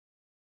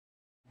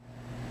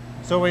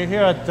So we're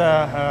here at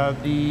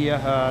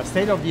the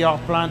state-of-the-art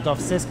plant of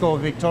Sysco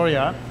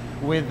Victoria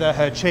with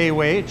Che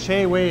Wei.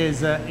 Che Wei is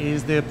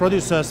the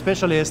producer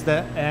specialist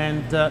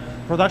and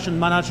production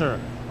manager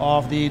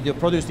of the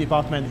produce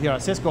department here at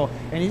Sysco,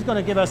 and he's going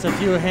to give us a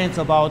few hints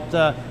about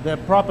the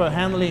proper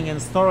handling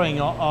and storing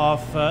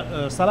of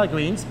salad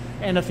greens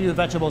and a few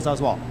vegetables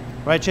as well.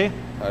 Right, Che?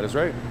 That is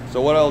right.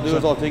 So what I'll do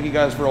is I'll take you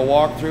guys for a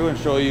walkthrough and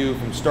show you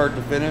from start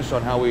to finish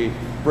on how we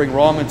bring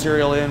raw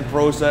material in,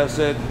 process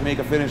it, make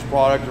a finished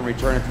product, and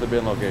return it to the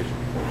bin location.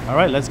 All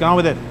right, let's go on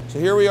with it. So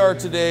here we are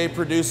today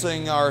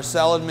producing our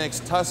salad mix,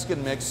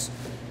 Tuscan mix,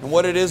 and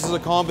what it is a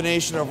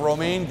combination of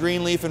romaine,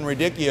 green leaf, and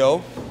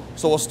radicchio.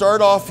 So we'll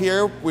start off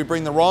here. We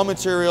bring the raw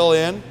material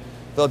in.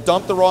 They'll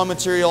dump the raw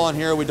material on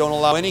here. We don't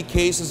allow any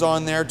cases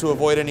on there to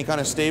avoid any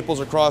kind of staples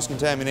or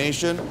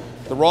cross-contamination.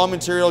 The raw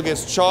material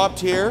gets chopped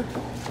here.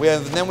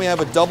 Then we have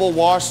a double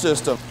wash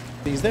system.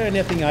 Is there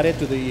anything added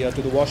to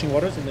the washing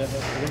waters in the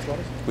rinse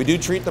waters? We do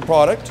treat the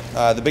product.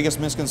 The biggest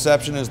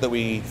misconception is that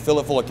we fill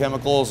it full of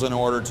chemicals in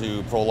order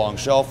to prolong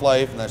shelf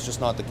life, and that's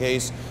just not the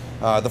case.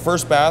 The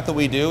first bath that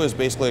we do is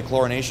basically a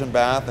chlorination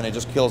bath, and it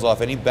just kills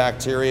off any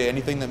bacteria,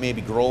 anything that may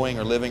be growing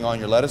or living on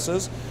your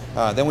lettuces.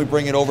 Then we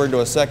bring it over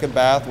into a second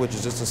bath, which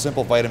is just a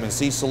simple vitamin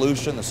C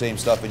solution, the same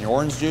stuff in your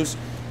orange juice.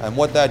 And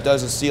what that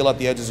does is seal up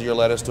the edges of your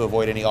lettuce to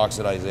avoid any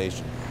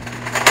oxidization.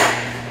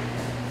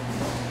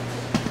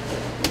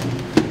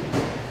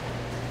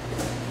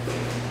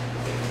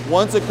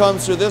 Once it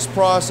comes through this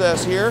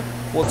process here,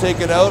 we'll take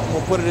it out and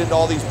we'll put it into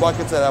all these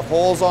buckets that have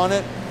holes on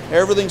it.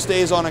 Everything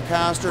stays on a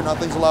caster,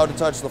 nothing's allowed to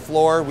touch the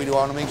floor. We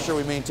want to make sure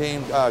we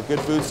maintain good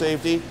food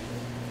safety.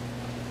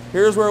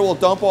 Here's where we'll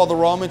dump all the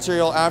raw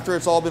material after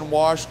it's all been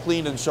washed,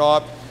 cleaned, and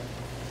chopped.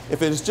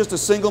 If it's just a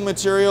single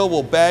material,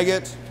 we'll bag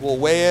it, we'll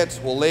weigh it,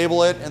 we'll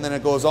label it, and then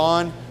it goes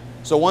on.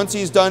 So once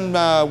he's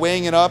done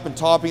weighing it up and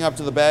topping up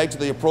to the bag to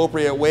the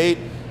appropriate weight,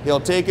 he'll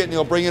take it and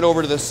he'll bring it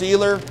over to the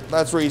sealer.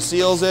 That's where he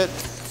seals it.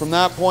 From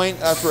that point,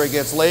 that's where it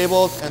gets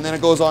labeled, and then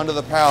it goes onto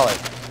the pallet.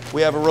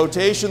 We have a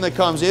rotation that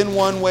comes in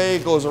one way,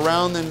 goes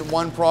around in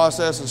one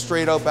process, and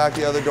straight out back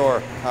the other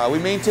door. We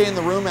maintain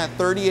the room at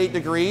 38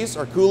 degrees.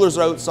 Our coolers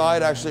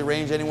outside actually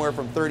range anywhere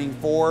from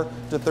 34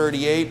 to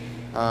 38.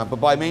 But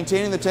by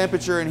maintaining the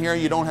temperature in here,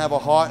 you don't have a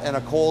hot and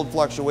a cold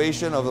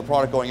fluctuation of the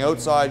product going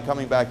outside,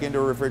 coming back into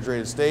a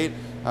refrigerated state.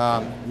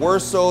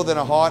 Worse so than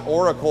a hot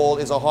or a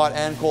cold is a hot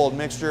and cold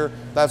mixture.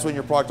 That's when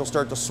your product will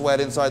start to sweat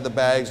inside the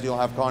bags, you'll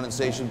have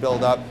condensation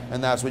build up,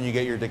 and that's when you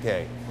get your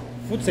decay.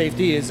 Food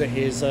safety is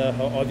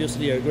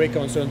obviously a great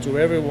concern to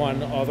every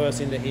one of us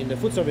in the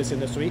food service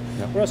industry.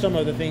 Yep. What are some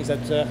of the things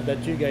that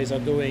you guys are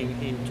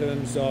doing in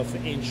terms of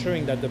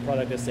ensuring that the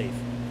product is safe?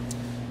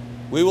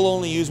 We will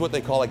only use what they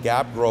call a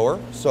GAP grower.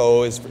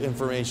 So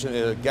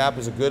GAP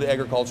is a good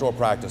agricultural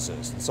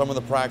practices. And some of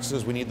the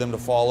practices we need them to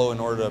follow in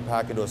order to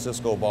pack into a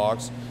Sysco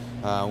box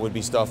would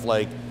be stuff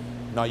like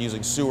not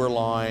using sewer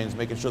lines,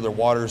 making sure their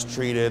water is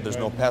treated, there's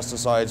no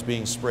pesticides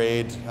being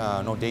sprayed,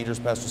 no dangerous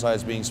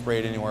pesticides being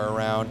sprayed anywhere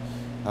around.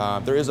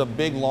 There is a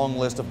big long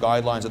list of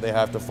guidelines that they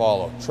have to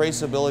follow,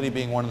 traceability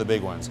being one of the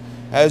big ones.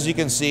 As you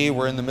can see,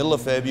 we're in the middle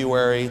of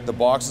February, the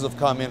boxes have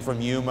come in from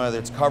Yuma,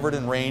 it's covered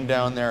in rain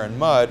down there and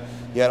mud,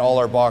 yet all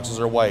our boxes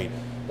are white.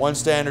 One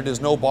standard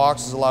is no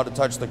box is allowed to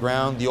touch the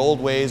ground. The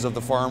old ways of the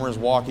farmers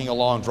walking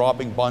along,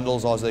 dropping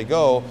bundles as they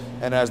go,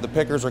 and as the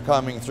pickers are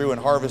coming through and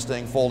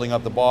harvesting, folding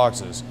up the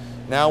boxes.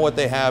 Now what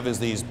they have is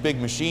these big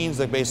machines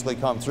that basically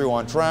come through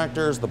on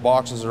tractors, the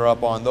boxes are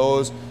up on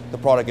those, the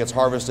product gets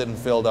harvested and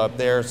filled up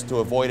there to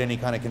avoid any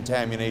kind of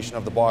contamination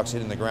of the box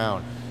hitting the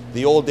ground.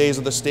 The old days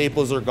of the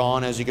staples are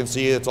gone. As you can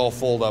see, it's all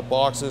fold up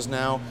boxes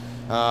now.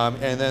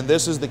 And then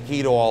this is the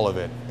key to all of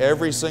it.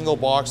 Every single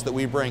box that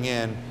we bring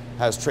in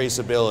has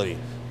traceability.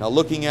 Now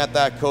looking at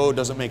that code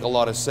doesn't make a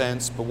lot of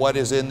sense, but what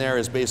is in there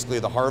is basically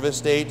the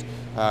harvest date,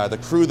 the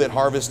crew that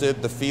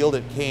harvested, the field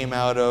it came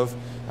out of,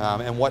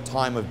 and what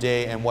time of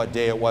day and what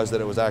day it was that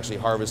it was actually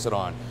harvested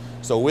on.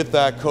 So with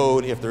that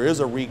code, if there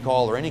is a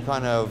recall or any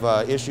kind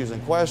of issues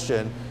in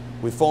question,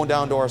 we phone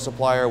down to our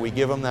supplier, we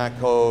give them that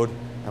code,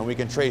 and we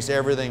can trace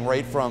everything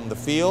right from the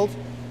field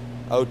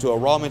out to a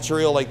raw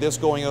material like this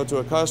going out to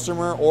a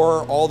customer,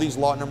 or all these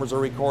lot numbers are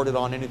recorded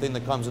on anything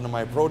that comes into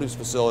my produce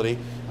facility.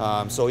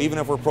 So even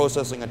if we're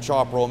processing a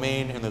chopped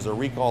romaine and there's a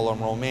recall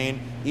on romaine,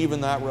 even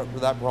that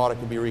product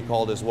can be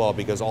recalled as well,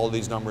 because all of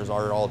these numbers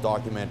are all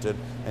documented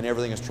and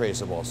everything is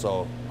traceable.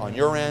 So on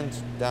your end,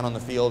 down on the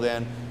field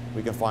end,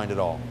 we can find it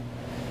all.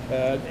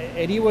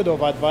 Any word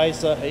of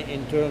advice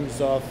in terms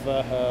of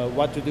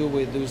what to do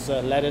with those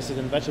lettuces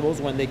and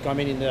vegetables when they come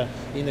in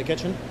the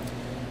kitchen?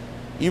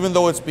 Even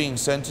though it's being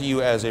sent to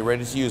you as a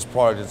ready-to-use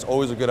product, it's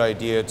always a good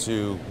idea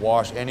to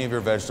wash any of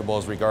your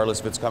vegetables, regardless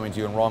if it's coming to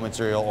you in raw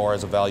material or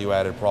as a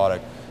value-added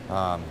product.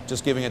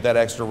 Just giving it that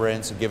extra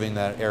rinse and giving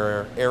that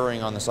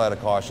erring on the side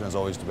of caution is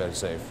always to be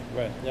safe.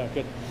 Right, yeah,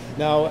 good.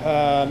 Now,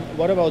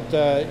 what about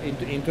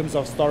in terms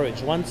of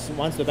storage? Once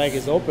the bag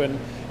is open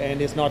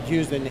and it's not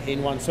used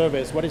in one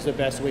service, what is the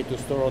best way to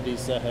store all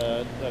these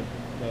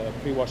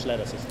pre-washed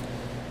lettuces?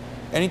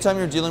 Anytime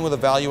you're dealing with a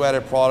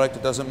value-added product,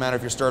 it doesn't matter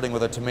if you're starting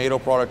with a tomato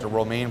product or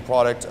romaine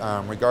product,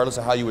 regardless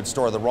of how you would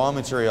store the raw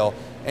material,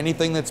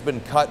 anything that's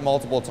been cut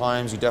multiple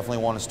times, you definitely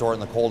want to store it in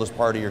the coldest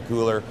part of your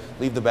cooler.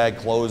 Leave the bag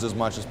closed as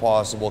much as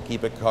possible,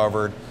 keep it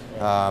covered.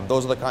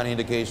 Those are the kind of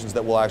indications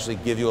that will actually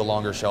give you a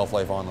longer shelf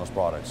life on those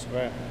products.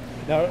 Right.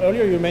 Now,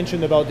 earlier you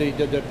mentioned about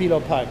the pillow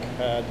pack,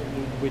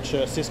 which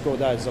Sysco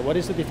does. So what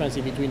is the difference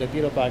in between the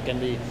pillow pack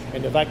and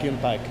the vacuum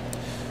pack?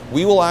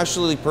 We will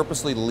actually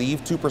purposely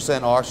leave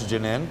 2%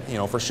 oxygen in. You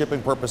know, for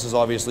shipping purposes,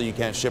 obviously you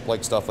can't ship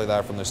like stuff like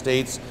that from the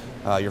States.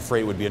 Your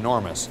freight would be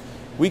enormous.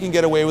 We can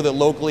get away with it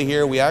locally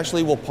here. We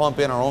actually will pump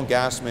in our own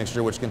gas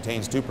mixture, which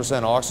contains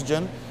 2%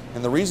 oxygen.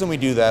 And the reason we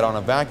do that, on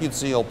a vacuum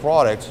seal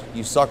product,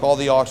 you suck all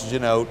the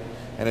oxygen out,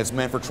 and it's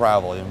meant for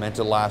travel. It's meant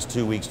to last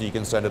 2 weeks so you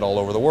can send it all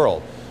over the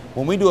world.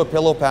 When we do a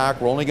pillow pack,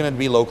 we're only going to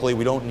be locally.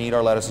 We don't need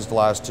our lettuces to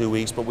last 2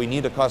 weeks, but we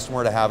need a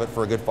customer to have it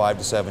for a good 5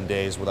 to 7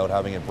 days without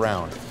having it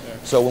brown.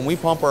 So when we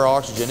pump our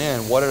oxygen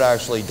in, what it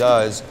actually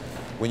does,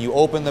 when you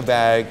open the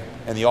bag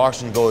and the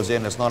oxygen goes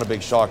in, it's not a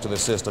big shock to the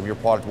system. Your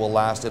product will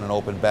last in an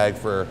open bag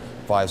for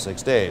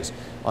 5-6 days.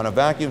 On a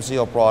vacuum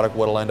seal product,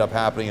 what will end up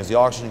happening is the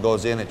oxygen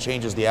goes in, it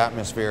changes the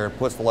atmosphere, it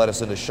puts the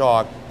lettuce into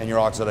shock, and your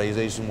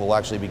oxidization will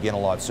actually begin a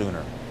lot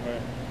sooner.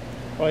 Right.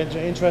 Well,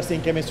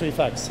 interesting chemistry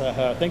facts.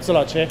 Thanks a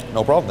lot, Che.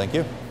 No problem, thank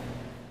you.